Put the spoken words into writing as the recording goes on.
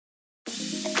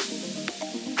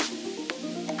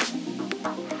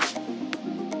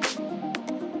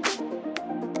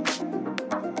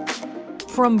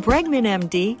From Bregman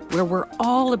MD, where we're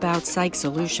all about psych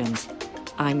solutions,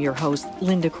 I'm your host,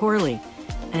 Linda Corley,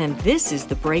 and this is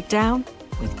The Breakdown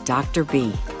with Dr.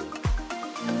 B.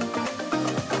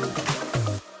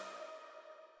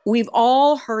 We've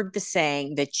all heard the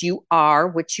saying that you are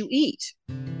what you eat.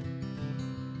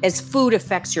 As food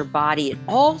affects your body, it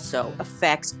also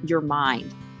affects your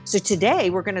mind. So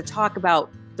today we're going to talk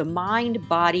about the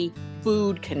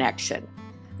mind-body-food connection.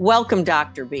 Welcome,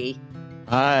 Dr. B.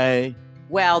 Hi.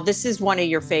 Well, this is one of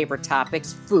your favorite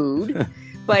topics, food,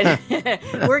 but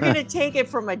we're going to take it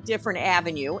from a different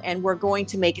avenue and we're going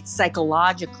to make it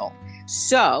psychological.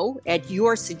 So, at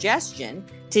your suggestion,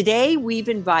 today we've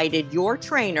invited your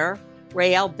trainer,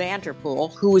 Rael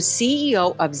Vanterpool, who is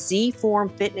CEO of Z Form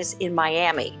Fitness in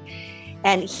Miami.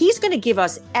 And he's going to give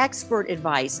us expert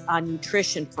advice on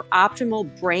nutrition for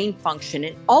optimal brain function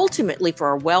and ultimately for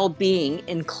our well-being,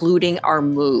 including our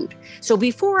mood. So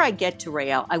before I get to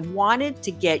Rael, I wanted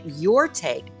to get your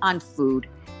take on food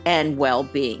and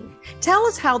well-being. Tell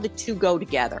us how the two go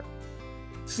together.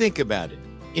 Think about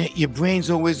it. Your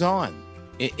brain's always on.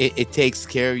 It takes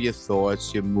care of your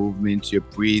thoughts, your movements, your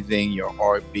breathing, your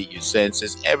heartbeat, your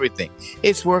senses, everything.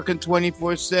 It's working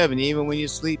 24/7, even when you're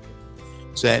sleeping.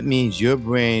 So that means your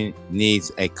brain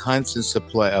needs a constant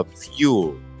supply of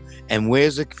fuel. And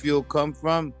where's the fuel come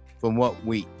from? From what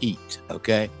we eat,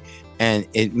 okay? And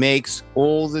it makes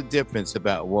all the difference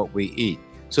about what we eat.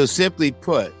 So simply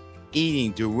put,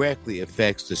 eating directly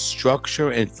affects the structure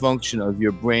and function of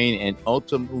your brain and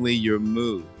ultimately your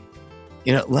mood.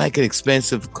 You know, like an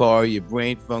expensive car, your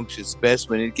brain functions best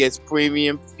when it gets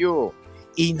premium fuel.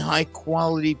 Eating high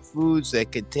quality foods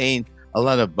that contain a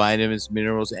lot of vitamins,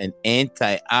 minerals, and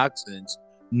antioxidants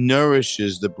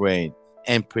nourishes the brain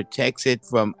and protects it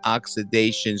from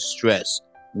oxidation stress,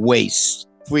 waste,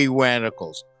 free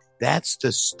radicals. That's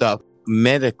the stuff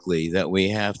medically that we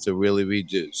have to really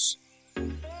reduce.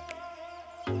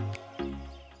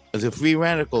 The free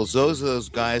radicals, those are those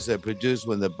guys that are produced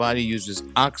when the body uses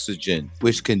oxygen,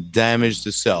 which can damage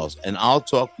the cells. And I'll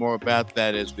talk more about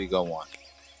that as we go on.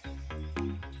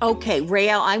 Okay,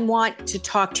 Rael, I want to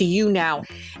talk to you now,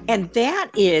 and that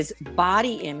is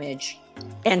body image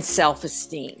and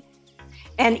self-esteem.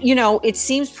 And, you know, it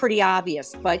seems pretty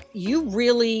obvious, but you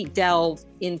really delve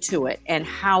into it and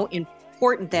how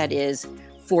important that is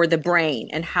for the brain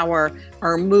and how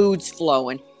our moods flow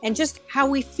and just how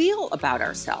we feel about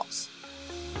ourselves.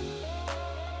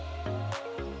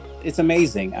 It's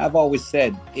amazing. I've always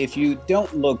said, if you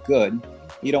don't look good,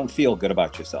 you don't feel good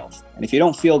about yourself. And if you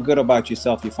don't feel good about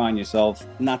yourself, you find yourself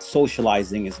not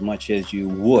socializing as much as you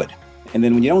would. And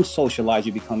then when you don't socialize,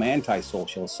 you become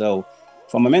antisocial. So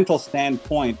from a mental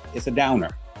standpoint, it's a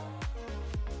downer.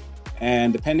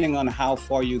 And depending on how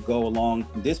far you go along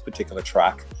this particular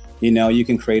track, you know, you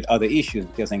can create other issues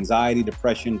because anxiety,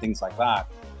 depression, things like that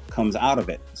comes out of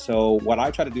it. So what I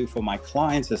try to do for my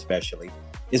clients especially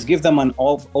is give them an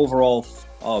overall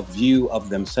view of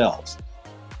themselves.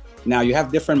 Now, you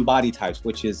have different body types,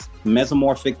 which is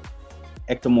mesomorphic,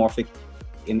 ectomorphic,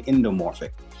 and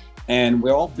endomorphic. And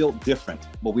we're all built different,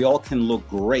 but we all can look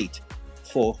great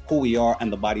for who we are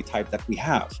and the body type that we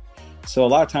have. So a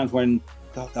lot of times when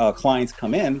clients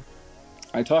come in,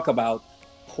 I talk about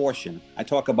portion, I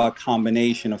talk about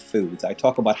combination of foods, I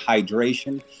talk about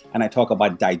hydration, and I talk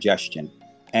about digestion.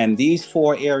 And these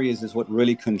four areas is what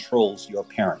really controls your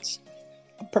appearance.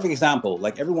 A perfect example,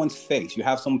 like everyone's face. You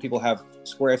have some people have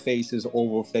square faces,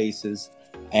 oval faces,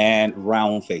 and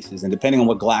round faces. And depending on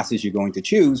what glasses you're going to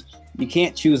choose, you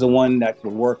can't choose the one that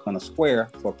will work on a square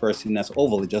for a person that's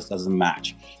oval. It just doesn't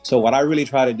match. So what I really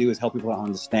try to do is help people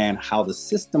understand how the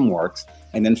system works.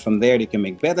 And then from there, they can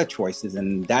make better choices.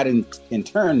 And that in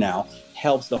turn now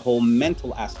helps the whole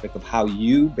mental aspect of how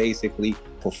you basically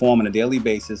perform on a daily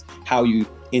basis, how you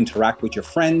interact with your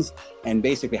friends, and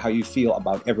basically how you feel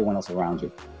about everyone else around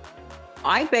you.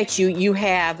 I bet you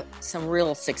have some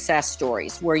real success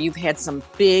stories where you've had some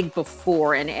big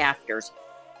before and afters.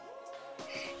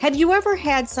 Have you ever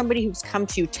had somebody who's come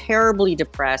to you terribly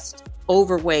depressed,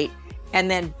 overweight, and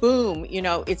then boom, you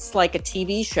know, it's like a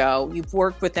TV show. You've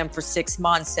worked with them for 6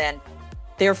 months and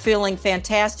they're feeling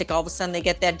fantastic. All of a sudden they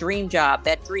get that dream job,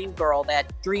 that dream girl,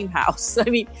 that dream house. I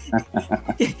mean,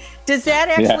 does that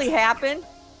actually happen?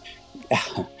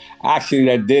 Actually,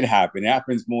 that did happen. It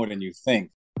happens more than you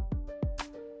think.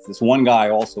 This one guy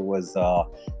also was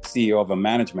CEO of a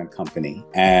management company,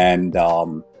 and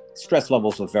stress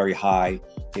levels were very high.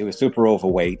 He was super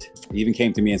overweight. He even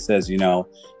came to me and says, you know,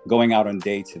 going out on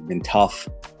dates have been tough.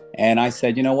 And I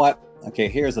said, you know what? Okay,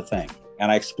 here's the thing.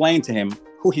 And I explained to him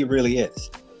who he really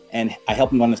is. And I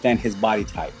helped him understand his body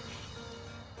type.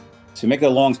 To make a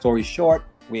long story short,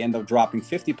 We end up dropping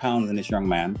 50 pounds in this young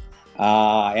man.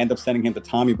 I end up sending him to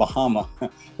Tommy Bahama,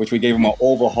 which we gave him an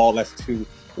overhaul as to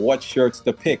what shirts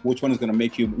to pick, which one is going to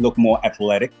make you look more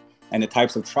athletic, and the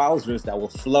types of trousers that will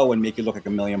flow and make you look like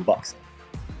 $1 million.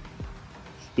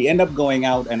 He ended up going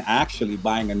out and actually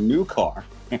buying a new car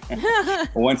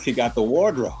once he got the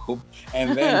wardrobe.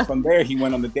 And then from there, he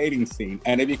went on the dating scene,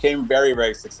 and it became very,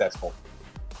 very successful.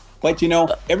 But,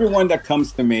 everyone that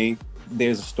comes to me,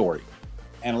 there's a story.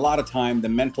 And a lot of time, the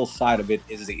mental side of it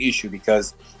is the issue,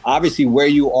 because obviously where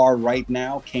you are right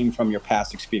now came from your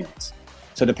past experience.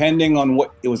 So depending on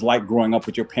what it was like growing up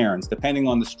with your parents, depending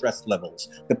on the stress levels,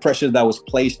 the pressure that was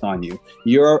placed on you,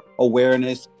 your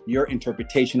awareness, your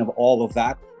interpretation of all of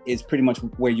that is pretty much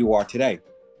where you are today.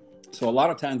 So a lot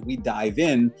of times we dive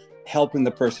in, helping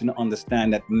the person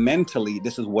understand that mentally,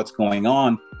 this is what's going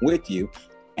on with you.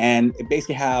 And it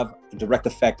basically have a direct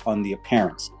effect on the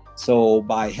appearance. So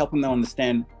by helping them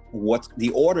understand what's the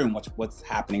order and what's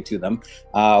happening to them,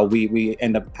 we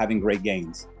end up having great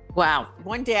gains. Wow.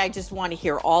 One day I just want to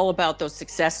hear all about those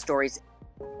success stories.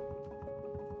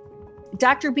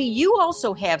 Dr. B, you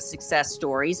also have success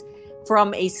stories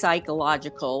from a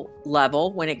psychological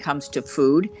level when it comes to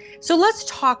food. So let's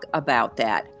talk about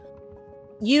that.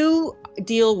 You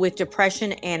deal with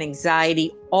depression and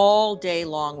anxiety all day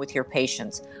long with your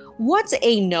patients. What's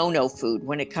a no-no food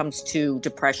when it comes to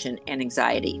depression and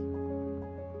anxiety?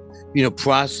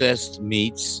 Processed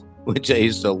meats, which I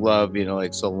used to love,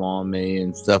 like salami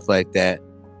and stuff like that.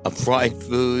 Fried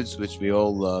foods, which we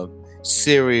all love.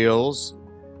 Cereals,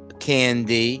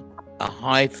 candy, a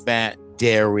high-fat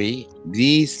dairy.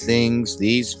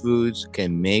 These foods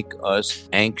can make us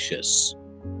anxious.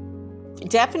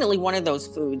 Definitely one of those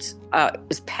foods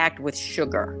is packed with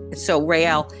sugar. So,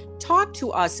 Rael, talk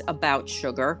to us about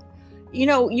sugar.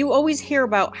 You always hear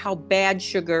about how bad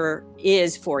sugar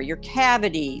is for your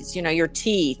cavities, your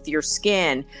teeth, your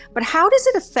skin. But how does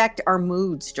it affect our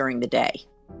moods during the day?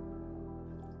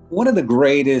 One of the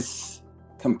greatest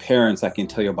comparisons I can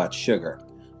tell you about sugar.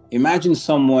 Imagine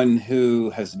someone who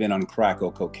has been on crack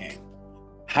or cocaine.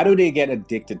 How do they get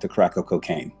addicted to crack or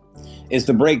cocaine? It's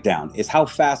the breakdown. It's how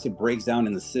fast it breaks down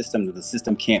in the system that the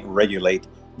system can't regulate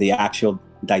the actual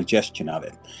digestion of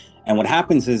it. And what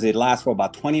happens is it lasts for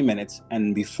about 20 minutes.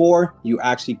 And before you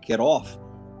actually get off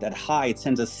that high, it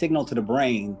sends a signal to the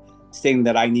brain stating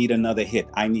that I need another hit.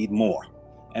 I need more.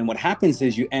 And what happens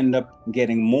is you end up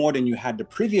getting more than you had the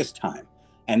previous time.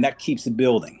 And that keeps it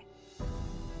building.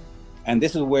 And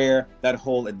this is where that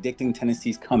whole addicting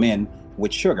tendencies come in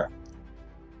with sugar.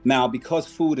 Now, because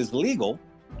food is legal,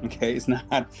 okay, it's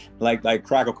not like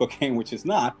crack or cocaine, which is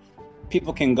not.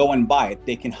 People can go and buy it.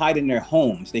 They can hide in their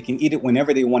homes. They can eat it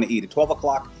whenever they want to eat it. 12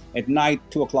 o'clock at night,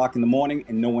 2 o'clock in the morning,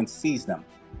 and no one sees them.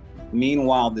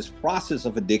 Meanwhile, this process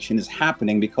of addiction is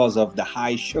happening because of the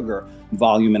high sugar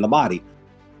volume in the body.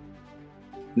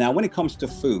 Now, when it comes to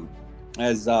food,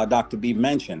 as Dr. B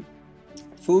mentioned,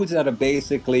 foods that are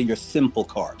basically your simple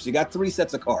carbs. You got 3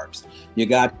 sets of carbs. You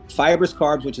got fibrous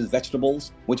carbs, which is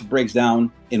vegetables, which breaks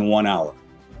down in 1 hour.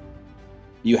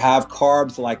 You have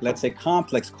carbs like, let's say,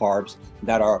 complex carbs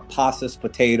that are pastas,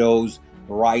 potatoes,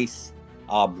 rice,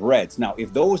 breads. Now,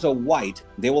 if those are white,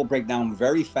 they will break down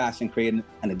very fast and create an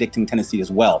addicting tendency as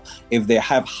well. If they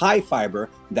have high fiber,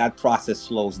 that process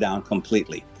slows down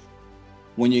completely.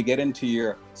 When you get into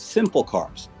your simple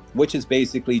carbs, which is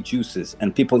basically juices,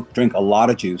 and people drink a lot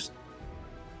of juice,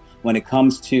 when it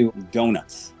comes to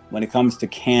donuts, when it comes to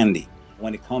candy,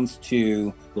 when it comes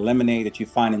to lemonade that you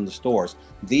find in the stores,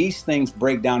 these things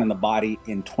break down in the body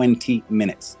in 20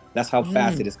 minutes. That's how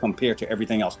fast it is compared to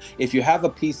everything else. If you have a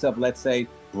piece of, let's say,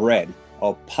 bread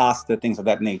or pasta, things of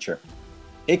that nature,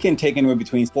 it can take anywhere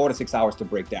between 4 to 6 hours to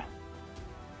break down.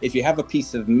 If you have a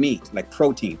piece of meat, like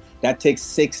protein, that takes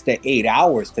 6 to 8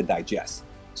 hours to digest.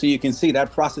 So you can see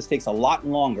that process takes a lot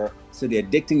longer. So the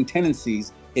addicting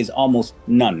tendencies is almost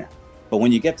none. But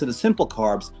when you get to the simple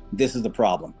carbs, this is the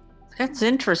problem. That's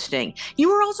interesting. You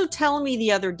were also telling me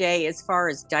the other day, as far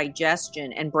as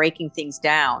digestion and breaking things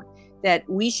down, that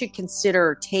we should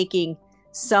consider taking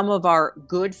some of our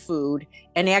good food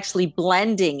and actually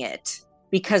blending it,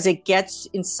 because it gets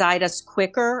inside us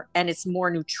quicker and it's more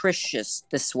nutritious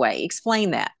this way.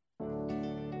 Explain that.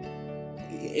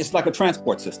 It's like a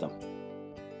transport system.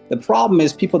 The problem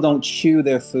is people don't chew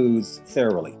their foods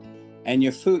thoroughly. And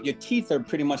your teeth are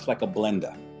pretty much like a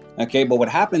blender. Okay, but what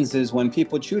happens is when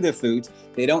people chew their foods,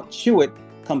 they don't chew it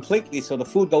completely, so the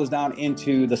food goes down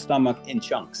into the stomach in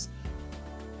chunks.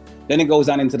 Then it goes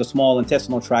down into the small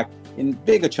intestinal tract in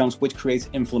bigger chunks, which creates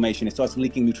inflammation. It starts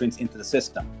leaking nutrients into the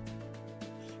system.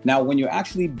 Now, when you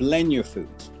actually blend your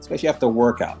foods, especially after a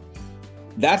workout,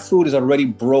 that food is already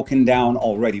broken down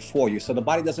already for you. So the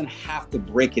body doesn't have to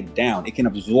break it down. It can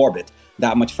absorb it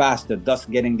that much faster, thus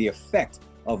getting the effect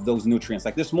of those nutrients.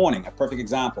 Like this morning, a perfect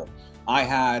example. I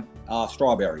had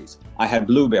strawberries, I had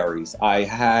blueberries, I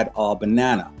had a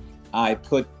banana. I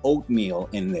put oatmeal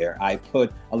in there. I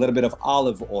put a little bit of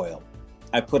olive oil.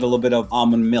 I put a little bit of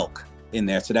almond milk in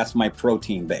there. So that's my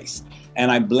protein base.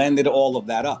 And I blended all of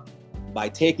that up. By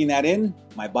taking that in,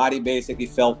 my body basically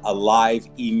felt alive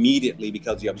immediately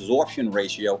because the absorption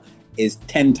ratio is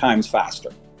 10 times faster.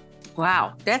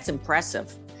 Wow, that's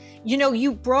impressive. You know,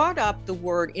 you brought up the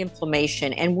word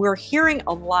inflammation, and we're hearing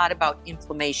a lot about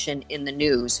inflammation in the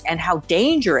news and how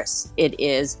dangerous it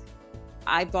is.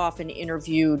 I've often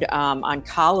interviewed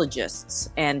oncologists,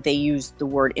 and they use the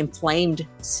word inflamed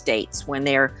states when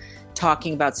they're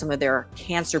talking about some of their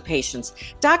cancer patients.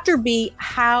 Dr. B,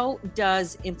 how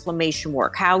does inflammation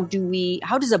work? How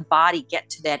does a body get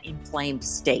to that inflamed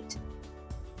state?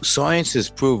 Science has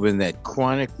proven that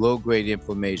chronic low-grade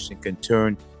inflammation can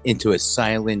turn into a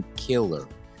silent killer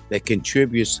that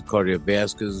contributes to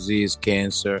cardiovascular disease,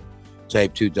 cancer,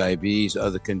 type 2 diabetes,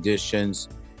 other conditions.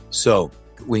 So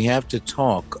we have to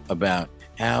talk about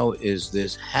how is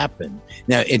this happen.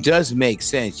 Now, it does make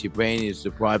sense. Your brain is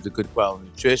deprived of good quality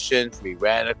nutrition, free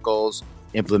radicals,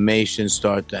 inflammation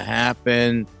start to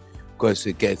happen. Of course,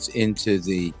 it gets into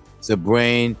the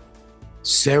brain.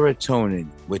 Serotonin,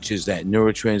 which is that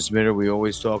neurotransmitter we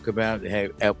always talk about,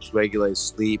 it helps regulate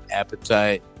sleep,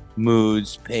 appetite,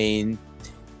 moods, pain.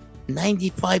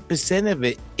 95% of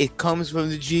it comes from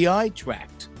the GI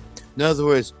tract. In other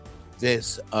words,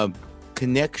 there's a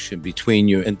connection between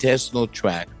your intestinal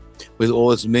tract with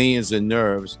all its millions of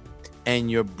nerves, and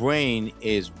your brain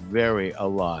is very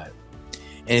alive.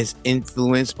 And it's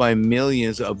influenced by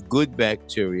millions of good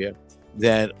bacteria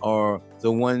that are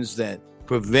the ones that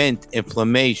prevent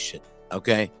inflammation,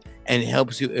 okay? And it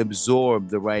helps you absorb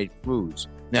the right foods.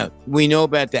 Now, we know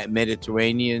about that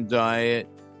Mediterranean diet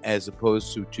as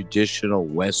opposed to traditional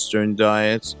Western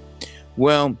diets.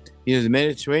 Well, the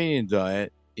Mediterranean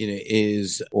diet,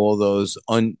 is all those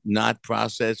not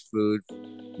processed food,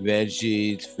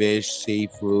 veggies, fish,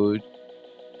 seafood.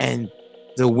 And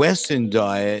the Western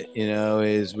diet,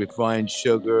 is refined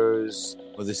sugars,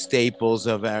 or the staples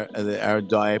of our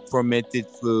diet, fermented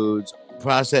foods,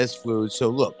 processed foods. So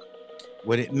look,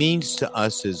 what it means to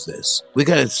us is this. We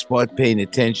got to start paying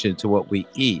attention to what we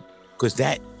eat, because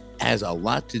that has a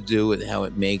lot to do with how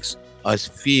it makes us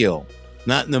feel,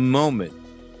 not in the moment,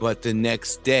 but the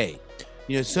next day.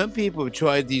 Some people have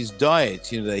tried these diets,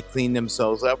 they clean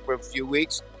themselves up for a few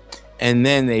weeks and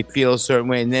then they feel a certain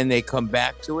way and then they come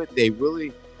back to it. They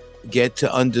really get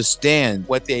to understand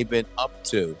what they've been up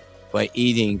to by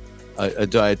eating a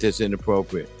diet that's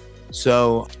inappropriate.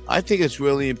 So I think it's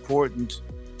really important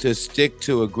to stick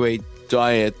to a great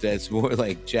diet that's more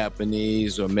like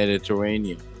Japanese or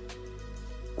Mediterranean.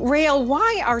 Rael,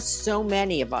 why are so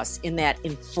many of us in that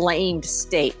inflamed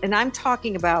state? And I'm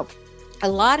talking about a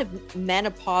lot of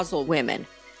menopausal women.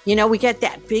 We get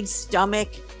that big stomach.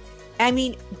 I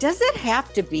mean, does it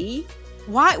have to be?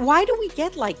 Why do we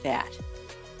get like that?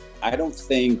 I don't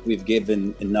think we've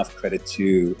given enough credit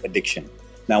to addiction.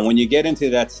 Now, when you get into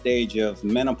that stage of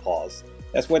menopause,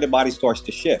 that's where the body starts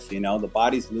to shift. The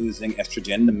body's losing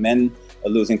estrogen, the men are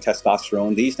losing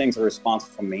testosterone. These things are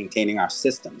responsible for maintaining our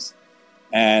systems.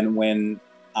 And when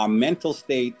our mental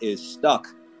state is stuck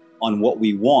on what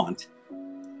we want,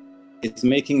 it's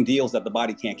making deals that the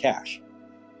body can't cash.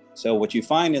 So what you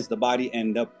find is the body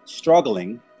end up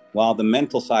struggling while the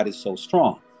mental side is so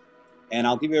strong. And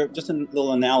I'll give you just a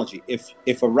little analogy.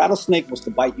 If a rattlesnake was to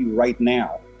bite you right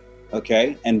now,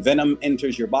 okay, and venom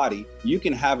enters your body, you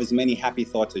can have as many happy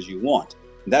thoughts as you want.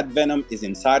 That venom is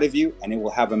inside of you and it will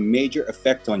have a major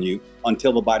effect on you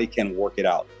until the body can work it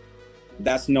out.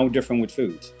 That's no different with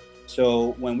foods.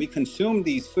 So when we consume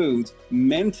these foods,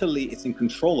 mentally it's in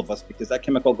control of us because that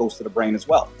chemical goes to the brain as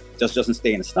well. It just doesn't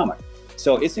stay in the stomach.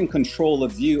 So it's in control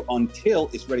of you until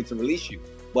it's ready to release you.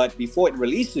 But before it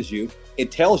releases you,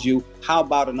 it tells you, how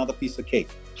about another piece of cake?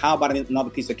 How about another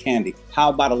piece of candy? How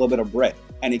about a little bit of bread?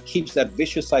 And it keeps that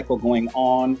vicious cycle going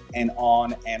on and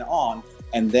on and on.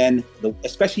 And then,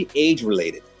 especially age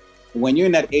related, when you're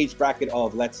in that age bracket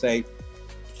of, let's say,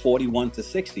 41 to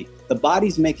 60, the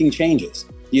body's making changes.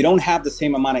 You don't have the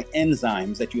same amount of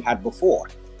enzymes that you had before.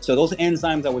 So those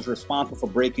enzymes that was responsible for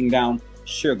breaking down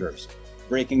sugars,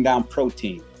 breaking down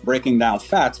protein, breaking down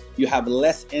fats, you have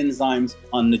less enzymes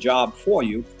on the job for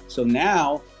you. So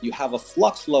now you have a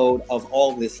flux load of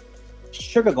all this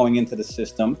sugar going into the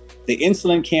system. The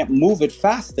insulin can't move it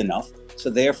fast enough. So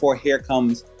therefore, here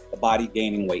comes the body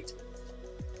gaining weight.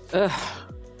 Ugh.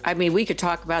 I mean, we could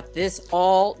talk about this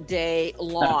all day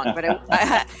long, but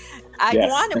I Yes.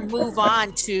 want to move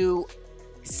on to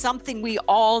something we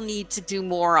all need to do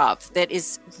more of that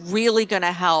is really going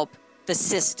to help the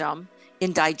system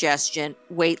in digestion,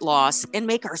 weight loss, and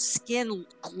make our skin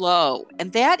glow.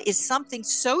 And that is something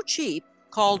so cheap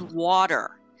called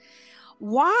water.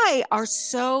 Why are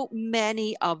so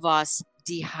many of us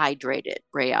dehydrated,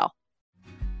 Rael?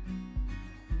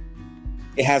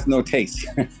 It has no taste.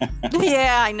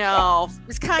 Yeah, I know.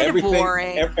 It's kind of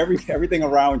boring. Everything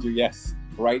around you, yes,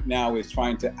 right now is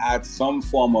trying to add some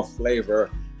form of flavor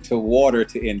to water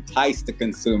to entice the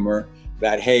consumer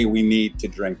that, hey, we need to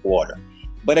drink water.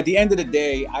 But at the end of the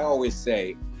day, I always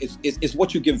say it's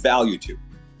what you give value to.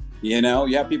 You know,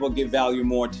 you have people give value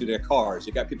more to their cars.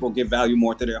 You got people give value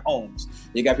more to their homes.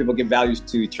 You got people give values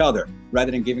to each other rather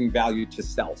than giving value to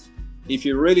self. If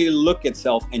you really look at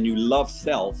self and you love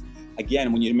self,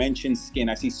 again, when you mention skin,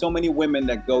 I see so many women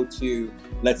that go to,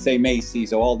 let's say,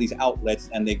 Macy's or all these outlets,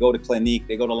 and they go to Clinique,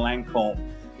 they go to Lancome,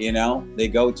 you know, they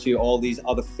go to all these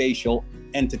other facial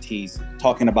entities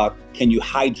talking about, can you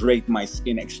hydrate my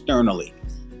skin externally?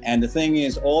 And the thing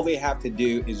is, all they have to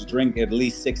do is drink at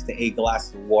least 6 to 8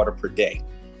 glasses of water per day,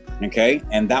 okay?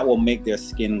 And that will make their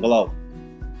skin glow.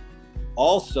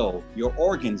 Also, your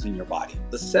organs in your body,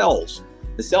 the cells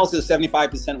is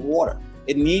 75% water.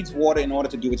 It needs water in order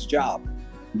to do its job.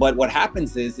 But what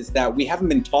happens is that we haven't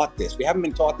been taught this. We haven't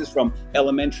been taught this from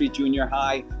elementary, junior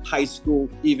high, high school,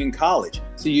 even college.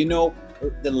 So you know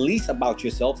the least about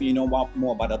yourself, and you know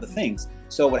more about other things.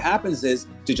 So what happens is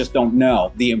you just don't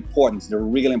know the importance, the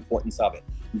real importance of it.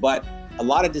 But a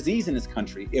lot of disease in this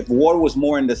country, if water was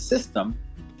more in the system,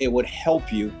 it would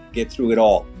help you get through it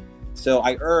all. So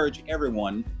I urge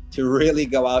everyone to really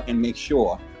go out and make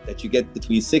sure that you get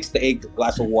between 6 to 8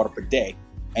 glasses of water per day,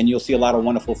 and you'll see a lot of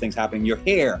wonderful things happening. Your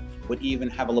hair would even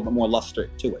have a little bit more luster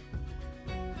to it.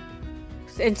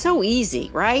 And so easy,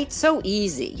 right? So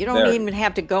easy. You don't even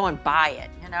have to go and buy it,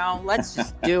 you know? Let's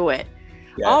just do it.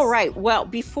 Yes. All right. Well,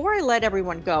 before I let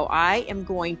everyone go, I am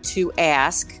going to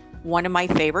ask one of my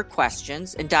favorite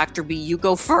questions. And Dr. B, you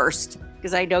go first,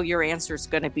 because I know your answer is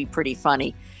going to be pretty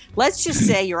funny. Let's just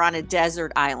say you're on a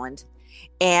desert island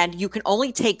and you can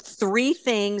only take 3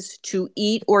 things to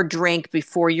eat or drink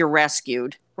before you're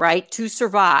rescued, right? To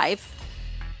survive.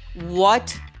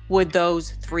 What would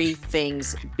those 3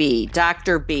 things be?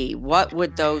 Dr. B, what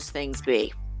would those things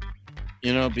be?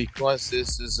 You know, because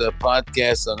this is a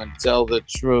podcast, I'm going to tell the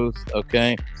truth,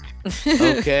 okay?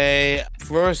 Okay.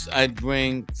 First, I'd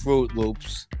bring Fruit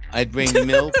Loops. I'd bring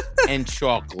milk and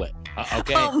chocolate.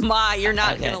 Okay. Oh my, you're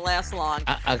not going to last long.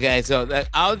 Okay, so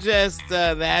I'll just,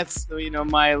 that's, you know,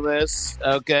 my list.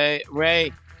 Okay.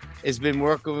 Ray has been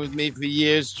working with me for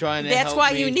years trying to help me. That's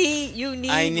why you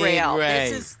need Rael.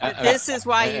 Ray. This is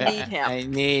why you need him. I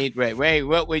need Ray. Ray,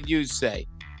 what would you say?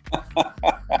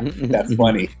 That's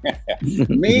funny.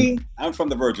 Me, I'm from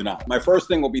the Virgin Islands. My first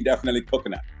thing will be definitely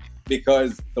coconut,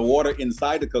 because the water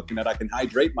inside the coconut, I can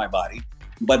hydrate my body,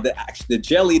 but the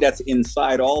jelly that's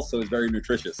inside also is very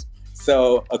nutritious.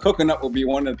 So a coconut will be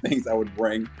one of the things I would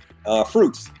bring.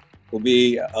 Fruits will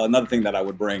be another thing that I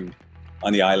would bring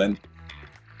on the island.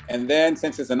 And then,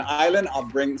 since it's an island, I'll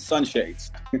bring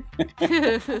sunshades.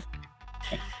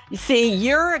 You see,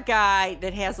 you're a guy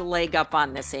that has a leg up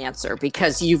on this answer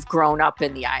because you've grown up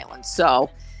in the island. So,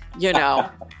 you know,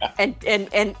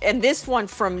 and this one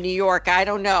from New York, I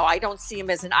don't know. I don't see him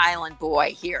as an island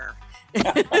boy here.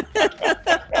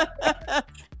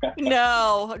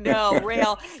 No,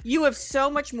 Rael, you have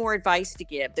so much more advice to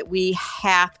give that we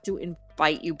have to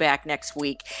invite you back next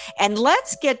week. And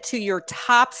let's get to your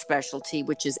top specialty,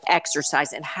 which is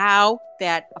exercise and how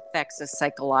that affects us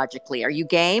psychologically. Are you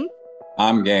game?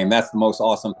 I'm game. That's the most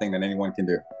awesome thing that anyone can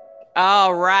do.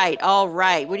 All right.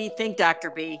 What do you think, Dr.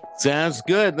 B? Sounds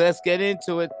good. Let's get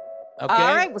into it. Okay.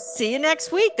 All right. We'll see you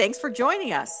next week. Thanks for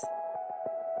joining us.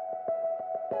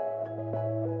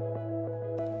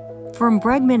 From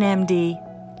Bregman MD,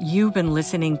 you've been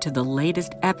listening to the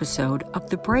latest episode of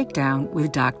The Breakdown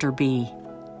with Dr. B.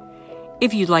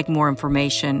 If you'd like more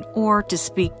information or to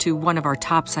speak to one of our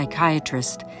top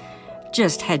psychiatrists,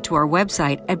 just head to our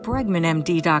website at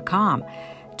bregmanmd.com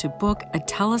to book a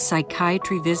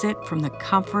telepsychiatry visit from the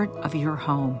comfort of your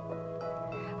home.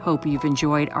 Hope you've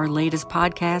enjoyed our latest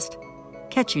podcast.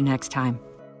 Catch you next time.